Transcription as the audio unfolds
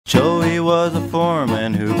Joey was a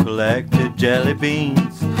foreman who collected jelly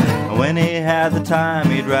beans. And when he had the time,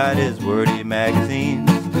 he'd write his wordy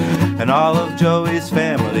magazines. And all of Joey's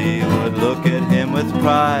family would look at him with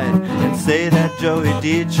pride and say that Joey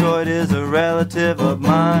Detroit is a relative of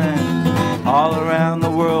mine. All around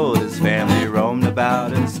the world his family roamed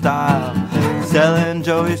about in style, selling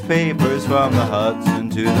Joey's papers from the Hudson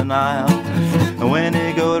to the Nile. And when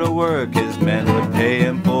he'd go to work, his men would pay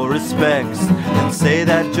him full respects and say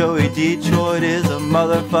that Joey Detroit is a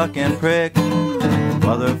motherfucking prick.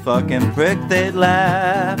 Motherfucking prick, they'd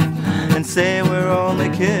laugh and say we're only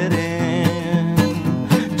kidding.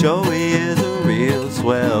 Joey is a real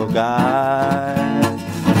swell guy,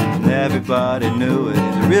 and everybody knew it.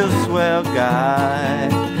 He's a real swell guy.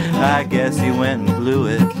 I guess he went and blew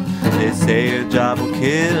it. They say your job will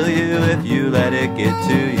kill you if you let it get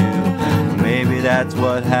to you. Maybe that's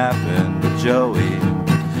what happened to Joey.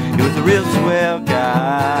 He was a real swell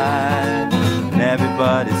guy, and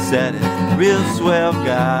everybody said it. Real swell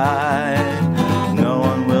guy, no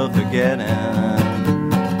one will forget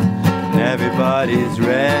him. Everybody's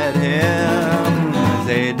read him as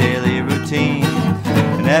a daily routine,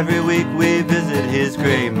 and every week we visit his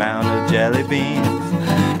great mound of jelly beans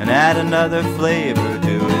and add another flavor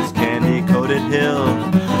to his candy-coated hill,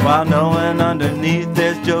 while knowing underneath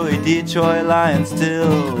there's Joey Detroit lying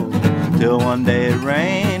still. Till one day it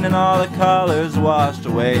rained and all the colors washed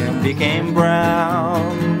away and became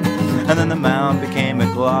brown, and then the mound became a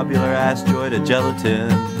globular asteroid of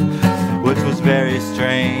gelatin, which was very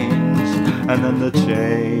strange. And then the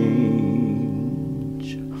change,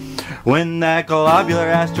 when that globular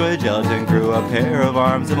asteroid gelatin grew a pair of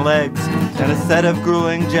arms and legs and a set of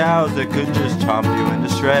grueling jowls that could just chomp you into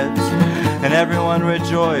shreds. And everyone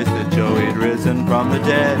rejoiced that Joey had risen from the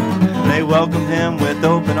dead. And they welcomed him with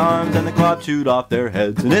open arms, and the glob chewed off their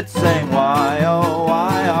heads. And it sang, why, oh,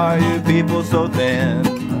 why are you people so thin?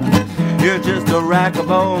 You're just a rack of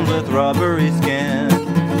bones with rubbery skin.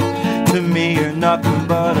 To me you're nothing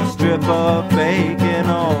but a strip of bacon.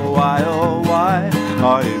 Oh why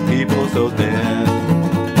are you people so thin?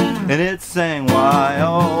 And it sang, why,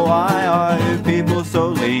 oh why are you people so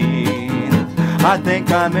lean? I think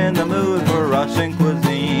I'm in the mood for Russian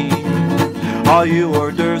cuisine. All you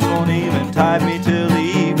hors d'oeuvres won't even tide me till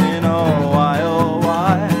evening. Oh why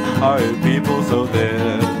are you people so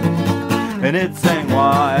thin? And it sang,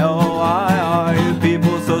 why, oh why are you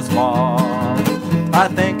people so small? I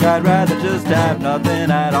think I'd rather just have nothing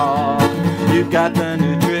at all. You've got the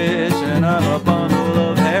nutrition of a bunch